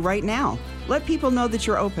listening to right now? Let people know that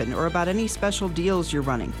you're open or about any special deals you're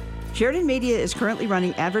running. Sheridan Media is currently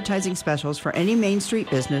running advertising specials for any Main Street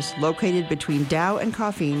business located between Dow and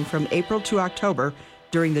Coffeen from April to October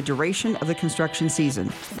during the duration of the construction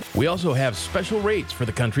season. We also have special rates for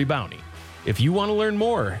the Country Bounty. If you want to learn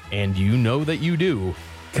more, and you know that you do,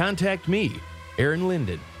 contact me, Aaron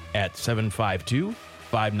Linden, at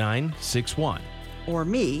 752-5961. or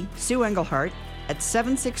me, Sue Engelhardt, at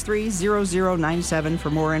 763-0097 for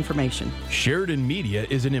more information. Sheridan Media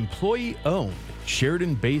is an employee-owned,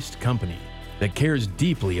 Sheridan-based company that cares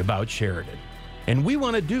deeply about Sheridan. And we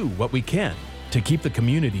want to do what we can to keep the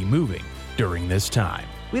community moving during this time.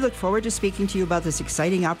 We look forward to speaking to you about this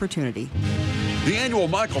exciting opportunity. The annual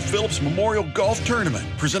Michael Phillips Memorial Golf Tournament,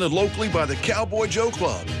 presented locally by the Cowboy Joe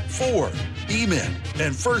Club, Ford, EMIT,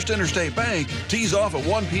 and First Interstate Bank, tees off at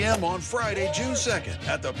 1 p.m. on Friday, June 2nd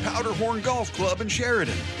at the Powderhorn Golf Club in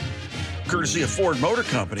Sheridan. Courtesy of Ford Motor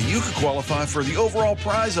Company, you could qualify for the overall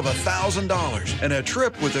prize of $1,000 and a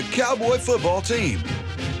trip with the Cowboy football team.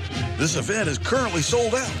 This event is currently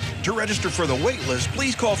sold out. To register for the wait list,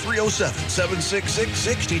 please call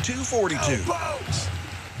 307-766-6242.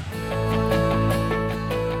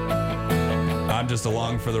 I'm just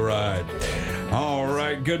along for the ride. All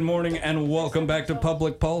right, good morning and welcome back to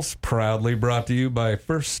Public Pulse, proudly brought to you by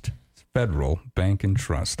First Federal Bank and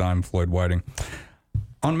Trust. I'm Floyd Whiting.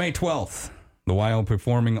 On May 12th, the WYO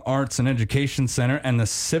Performing Arts and Education Center and the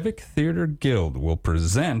Civic Theater Guild will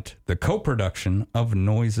present the co-production of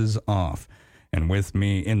Noises Off. And with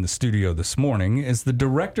me in the studio this morning is the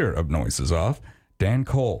director of Noises Off, Dan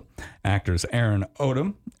Cole, actors Aaron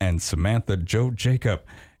Odom and Samantha Jo Jacob,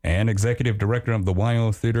 and executive director of the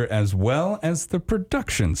WYO Theater, as well as the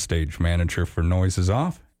production stage manager for Noises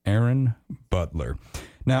Off, Aaron Butler.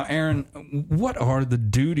 Now, Aaron, what are the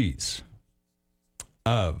duties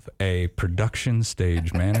of a production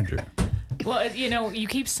stage manager? Well, you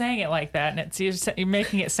keep saying it like that, and you're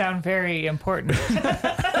making it sound very important.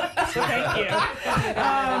 So thank you.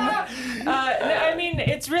 I mean,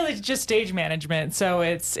 it's really just stage management. So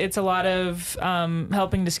it's a lot of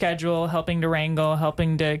helping to schedule, helping to wrangle,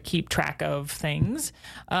 helping to keep track of things,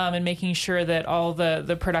 and making sure that all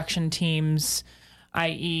the production teams,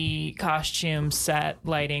 i.e. costume, set,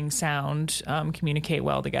 lighting, sound, communicate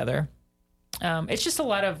well together. It's just a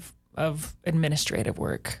lot of administrative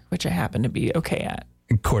work, which I happen to be okay at.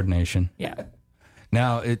 Coordination. Yeah.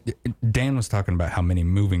 Now, Dan was talking about how many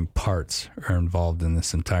moving parts are involved in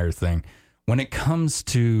this entire thing. When it comes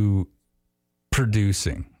to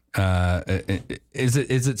producing, is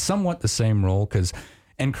it somewhat the same role?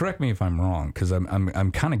 And correct me if I'm wrong, because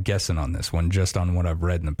I'm kind of guessing on this one, just on what I've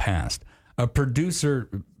read in the past. A producer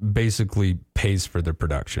basically pays for the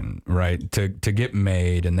production, right? To get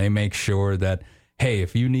made, and they make sure that, hey,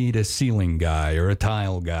 if you need a ceiling guy or a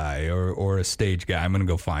tile guy or a stage guy, I'm going to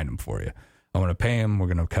go find them for you. I'm going to pay them, we're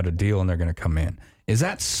going to cut a deal, and they're going to come in. Is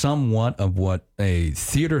that somewhat of what a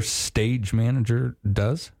theater stage manager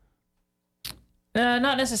does?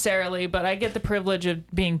 Not necessarily, but I get the privilege of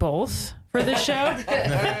being both for this show.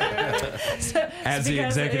 As the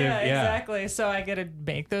executive, yeah. Exactly. So I get to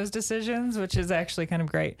make those decisions, which is actually kind of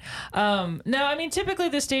great. No, I mean, typically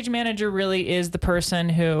the stage manager really is the person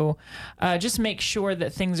who just makes sure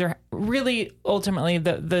that things are really ultimately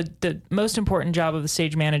the most important job of the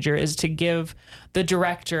stage manager is to give the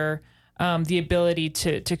director the ability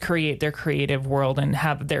to create their creative world and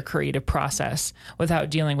have their creative process without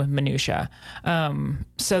dealing with minutia.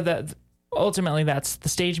 So that ultimately that's the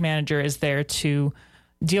stage manager is there to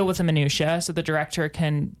deal with the minutia so the director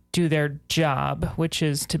can do their job, which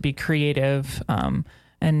is to be creative and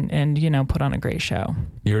put on a great show.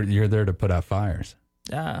 You're there to put out fires.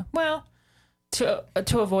 Well,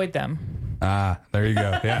 to avoid them. There you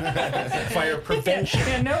go. Yeah. Fire prevention.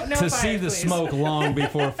 Yeah, no to fire, see the please. smoke long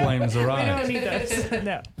before flames arrive. We don't need those.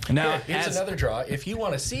 No. Now, here's another draw. If you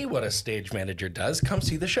want to see what a stage manager does, come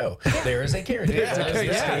see the show. There is a character.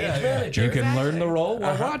 Stage manager. You can learn the role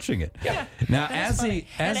while watching it. Yeah. Now,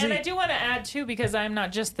 and I do want to add too, because I'm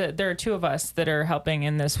not just there are two of us that are helping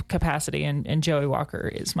in this capacity, and Joey Walker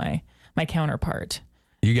is my counterpart.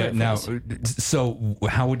 You got now. So,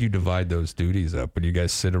 how would you divide those duties up? Would you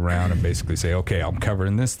guys sit around and basically say, "Okay, I'm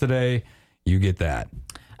covering this today. You get that."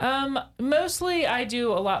 Mostly, I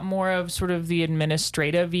do a lot more of sort of the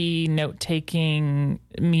administrative-y, note-taking,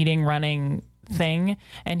 meeting running thing,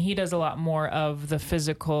 and he does a lot more of the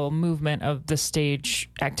physical movement of the stage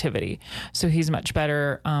activity. So he's much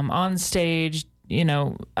better on stage,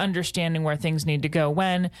 understanding where things need to go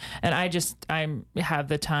when, and I have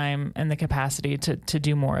the time and the capacity to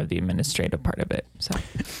do more of the administrative part of it. So,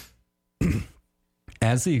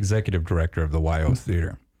 as the executive director of the WYO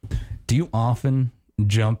Theater, do you often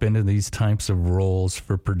jump into these types of roles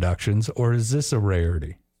for productions, or is this a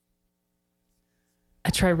rarity? I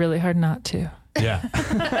try really hard not to. Yeah.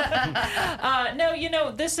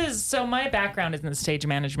 No, so my background is in stage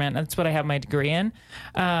management. That's what I have my degree in.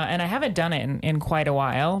 And I haven't done it in quite a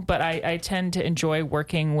while, but I tend to enjoy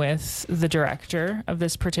working with the director of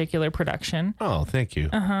this particular production. Oh, thank you.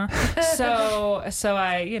 So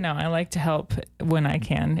I like to help when I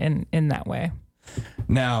can in that way.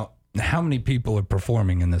 Now, how many people are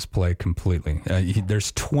performing in this play completely?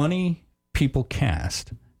 There's 20 people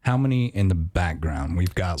cast. How many in the background?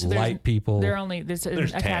 We've got light people. There's a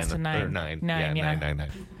 10 cast of or 9. 9. Yeah, 9.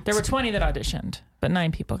 There were 20 that auditioned, but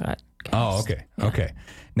 9 people got cast. Oh, okay. Yeah. Okay.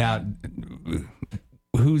 Now,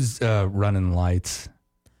 who's running lights?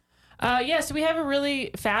 So we have a really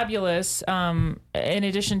fabulous, in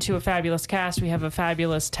addition to a fabulous cast, we have a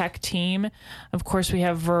fabulous tech team. Of course, we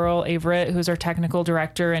have Verl Averett, who's our technical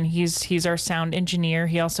director, and he's our sound engineer.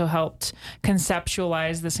 He also helped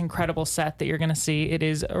conceptualize this incredible set that you're going to see. It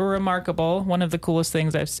is remarkable. One of the coolest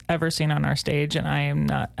things I've ever seen on our stage, and I am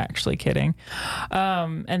not actually kidding.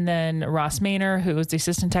 And then Ross Maynor, who is the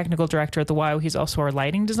assistant technical director at the WYO. He's also our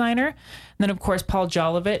lighting designer. And then, of course, Paul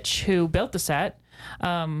Jolovich, who built the set.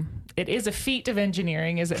 It is a feat of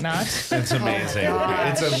engineering, is it not? It's amazing.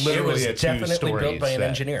 It's literally a definitely built by an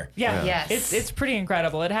engineer. Yeah. Yes. It's pretty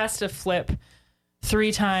incredible. It has to flip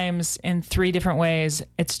 3 times in 3 different ways.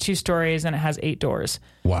 It's 2 stories and it has 8 doors.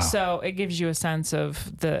 Wow. So it gives you a sense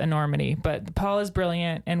of the enormity. But Paul is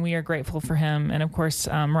brilliant and we are grateful for him. And of course,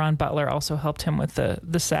 Ron Butler also helped him with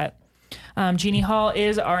the set. Jeannie Hall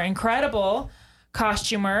is our incredible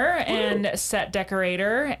costumer and set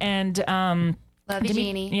decorator. And love you,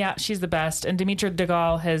 Jeannie. Yeah, she's the best. And Dimitra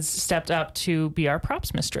Degal has stepped up to be our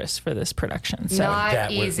props mistress for this production. So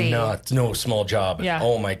Not easy. No small job. Yeah.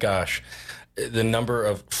 Oh my gosh. The number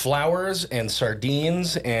of flowers and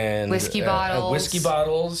sardines and whiskey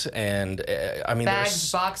bottles and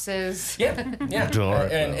bags, boxes. Yeah.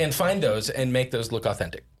 and find those and make those look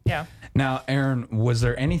authentic. Yeah. Now, Aaron, was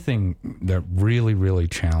there anything that really, really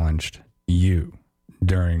challenged you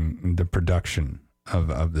during the production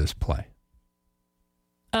of this play?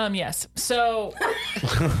 Yes. So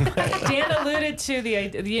Dan alluded to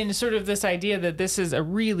the sort of this idea that this is a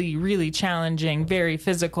really, really challenging, very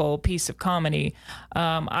physical piece of comedy.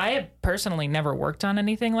 I have personally never worked on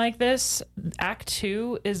anything like this. Act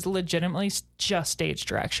 2 is legitimately just stage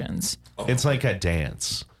directions. It's like a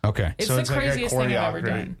dance. Okay. It's the craziest thing I've ever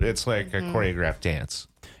done. It's like a choreographed dance.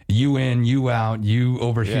 You in, you out, you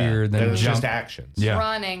over here, then it's jump. Just actions. Yeah.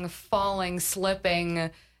 Running, falling,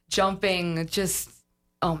 slipping, jumping, just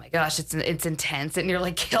oh my gosh, it's intense. It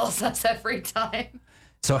nearly kills us every time.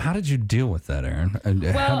 So how did you deal with that, Aaron?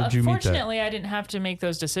 How did you meet that? Fortunately, I didn't have to make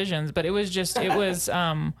those decisions, but it was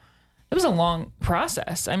a long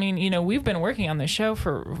process. I mean, we've been working on this show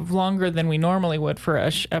for longer than we normally would for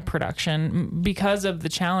a production because of the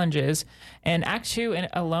challenges. And Act 2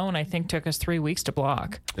 alone, I think, took us 3 weeks to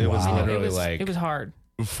block. It was literally it was hard.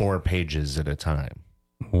 4 pages at a time.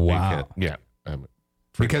 Wow.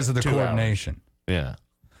 Because of the coordination. Yeah.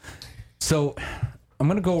 So I'm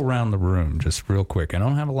going to go around the room just real quick. I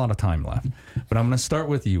don't have a lot of time left, but I'm going to start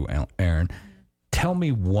with you, Aaron. Tell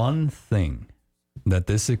me one thing that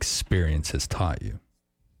this experience has taught you.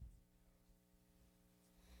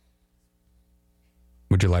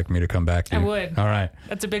 Would you like me to come back to you? I would. All right.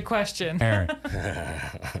 That's a big question. Aaron.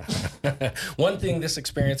 One thing this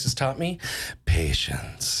experience has taught me,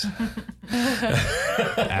 patience.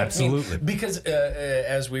 Absolutely. Because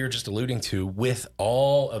as we were just alluding to, with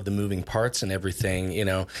all of the moving parts and everything,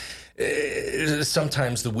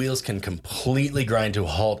 sometimes the wheels can completely grind to a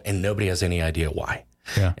halt and nobody has any idea why.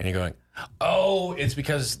 Yeah. And you're going, oh, it's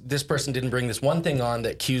because this person didn't bring this one thing on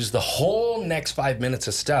that cues the whole next 5 minutes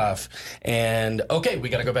of stuff. And okay, we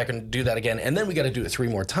got to go back and do that again. And then we got to do it 3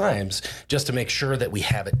 more times just to make sure that we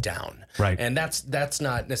have it down. Right. And that's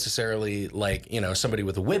not necessarily like, somebody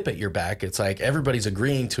with a whip at your back. It's like everybody's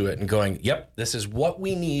agreeing to it and going, yep, this is what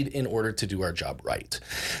we need in order to do our job right.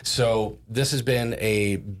 So this has been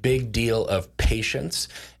a big deal of patience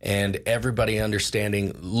and everybody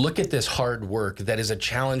understanding, look at this hard work that is a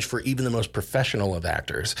challenge for even the most professional of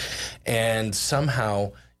actors. And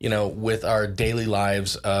somehow, with our daily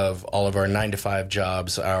lives of all of our 9-to-5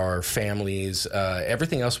 jobs, our families,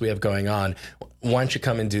 everything else we have going on, why don't you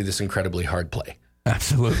come and do this incredibly hard play?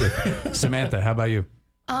 Absolutely. Samantha, how about you?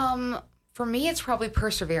 For me, it's probably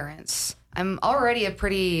perseverance. I'm already a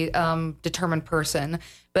pretty determined person,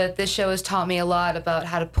 but this show has taught me a lot about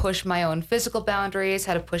how to push my own physical boundaries,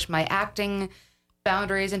 how to push my acting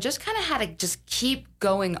boundaries, and just kind of how to just keep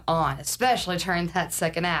going on, especially during that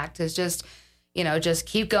second act, is just just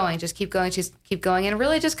keep going, just keep going, and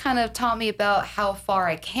really just kind of taught me about how far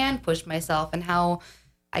I can push myself and how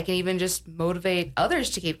I can even just motivate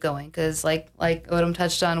others to keep going. Because like Odom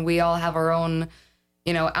touched on, we all have our own,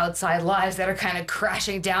 outside lives that are kind of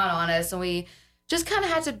crashing down on us, and we just kind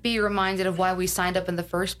of had to be reminded of why we signed up in the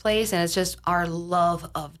first place. And it's just our love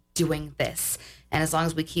of doing this. And as long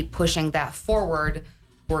as we keep pushing that forward,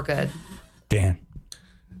 we're good. Dan.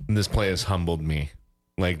 This play has humbled me,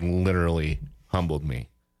 like literally humbled me.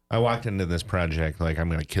 I walked into this project like I'm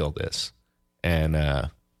going to kill this. And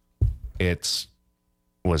it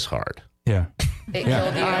was hard. Yeah. It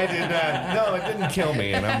killed you. I did not. No, it didn't kill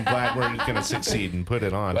me. And I'm glad we're going to succeed and put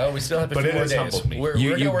it on. Well, we still have a few more days. Humbled me. We're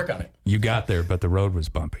going to work on it. You got there, but the road was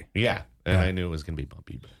bumpy. Yeah. And I knew it was going to be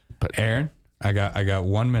bumpy. But Aaron, I got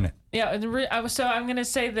 1 minute. Yeah, so I'm going to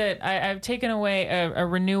say that I've taken away a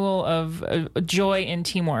renewal of joy in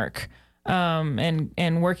teamwork,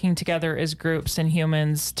 and working together as groups and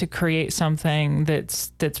humans to create something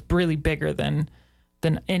that's really bigger than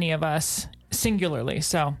any of us singularly.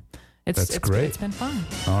 So it's great. It's been fun.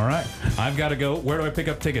 All right, I've got to go. Where do I pick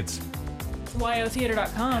up tickets?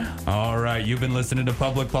 WYOtheater.com. All right, you've been listening to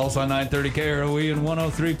Public Pulse on 930 KROE and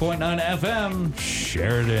 103.9 FM,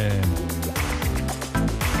 Sheridan.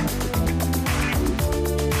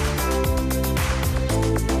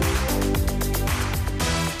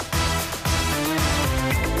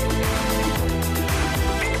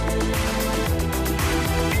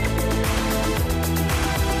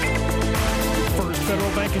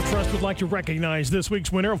 Bank and Trust would like to recognize this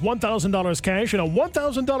week's winner of $1,000 cash and a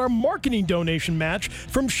 $1,000 marketing donation match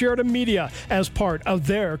from Sheridan Media. As part of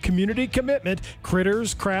their community commitment,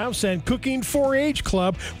 Critters, Crafts, and Cooking 4-H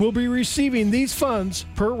Club will be receiving these funds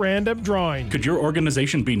per random drawing. Could your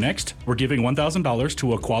organization be next? We're giving $1,000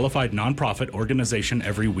 to a qualified nonprofit organization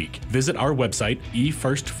every week. Visit our website,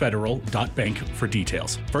 efirstfederal.bank, for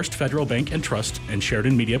details. First Federal Bank and Trust and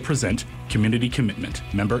Sheridan Media present Community Commitment,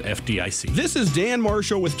 member FDIC. This is Dan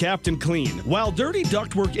Marshall with Captain Clean. While dirty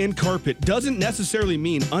ductwork and carpet doesn't necessarily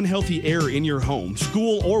mean unhealthy air in your home,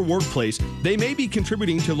 school, or workplace, they may be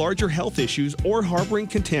contributing to larger health issues or harboring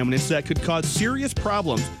contaminants that could cause serious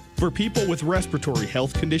problems for people with respiratory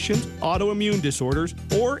health conditions, autoimmune disorders,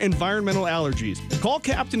 or environmental allergies. Call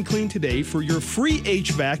Captain Clean today for your free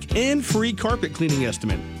HVAC and free carpet cleaning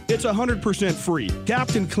estimate. It's 100% free.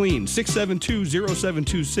 Captain Clean,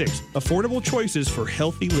 672-0726. Affordable choices for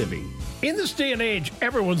healthy living. In this day and age,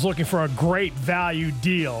 everyone's looking for a great value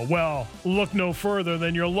deal. Well, look no further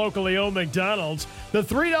than your locally owned McDonald's. The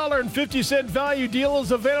 $3.50 value deal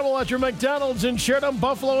is available at your McDonald's in Sheridan,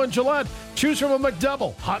 Buffalo, and Gillette. Choose from a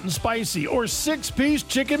McDouble, hot and spicy, or 6-piece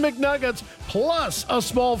chicken McNuggets, plus a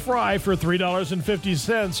small fry for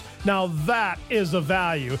 $3.50. Now that is the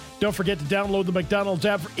value. Don't forget to download the McDonald's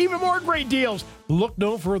app for even more great deals. Look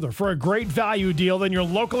no further for a great value deal than your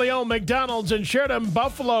locally owned McDonald's in Sheridan,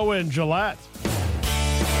 Buffalo, and Gillette.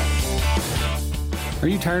 Are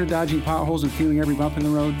you tired of dodging potholes and feeling every bump in the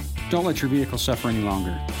road? Don't let your vehicle suffer any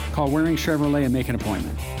longer. Call Waring Chevrolet and make an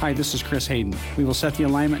appointment. Hi, this is Chris Hayden. We will set the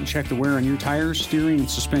alignment and check the wear on your tires, steering, and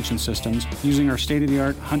suspension systems using our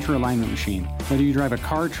state-of-the-art Hunter alignment machine. Whether you drive a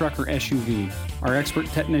car, truck, or SUV, our expert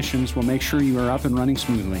technicians will make sure you are up and running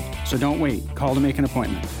smoothly. So don't wait. Call to make an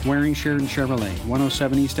appointment. Waring Sheridan Chevrolet,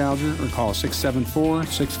 107 East Alger, or call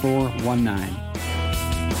 674-6419.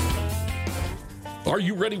 Are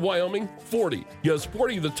you ready, Wyoming? 40. Yes,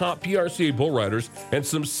 40 of the top PRCA bull riders and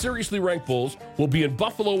some seriously ranked bulls will be in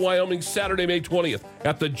Buffalo, Wyoming, Saturday, May 20th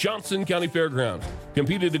at the Johnson County Fairgrounds,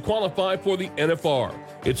 competing to qualify for the NFR.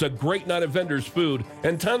 It's a great night of vendors, food,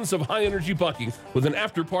 and tons of high-energy bucking with an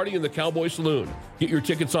after-party in the Cowboy Saloon. Get your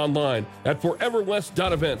tickets online at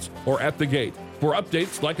foreverwest.events or at the gate. For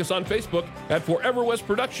updates, like us on Facebook at Forever West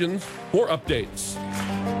Productions for updates.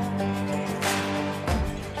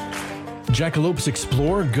 Jackalopes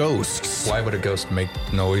explore ghosts. Why would a ghost make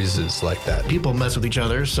noises like that? People mess with each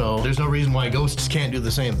other, so there's no reason why ghosts can't do the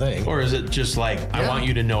same thing. Or is it just like, I want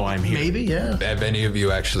you to know I'm here? Maybe, yeah. Have any of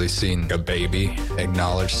you actually seen a baby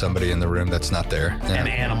acknowledge somebody in the room that's not there? Yeah. And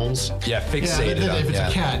animals? Yeah, fixated on. If it's a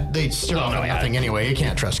cat, they still don't know nothing anyway. You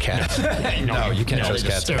can't trust cats. No, you can't trust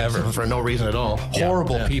cats ever. For no reason at all.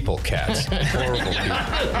 Horrible people, cats. Horrible people.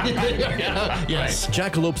 Yes.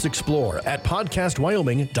 Jackalopes explore at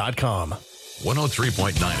podcastwyoming.com.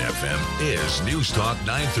 103.9 FM is News Talk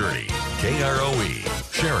 930. KROE,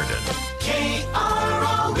 Sheridan.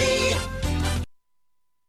 KROE.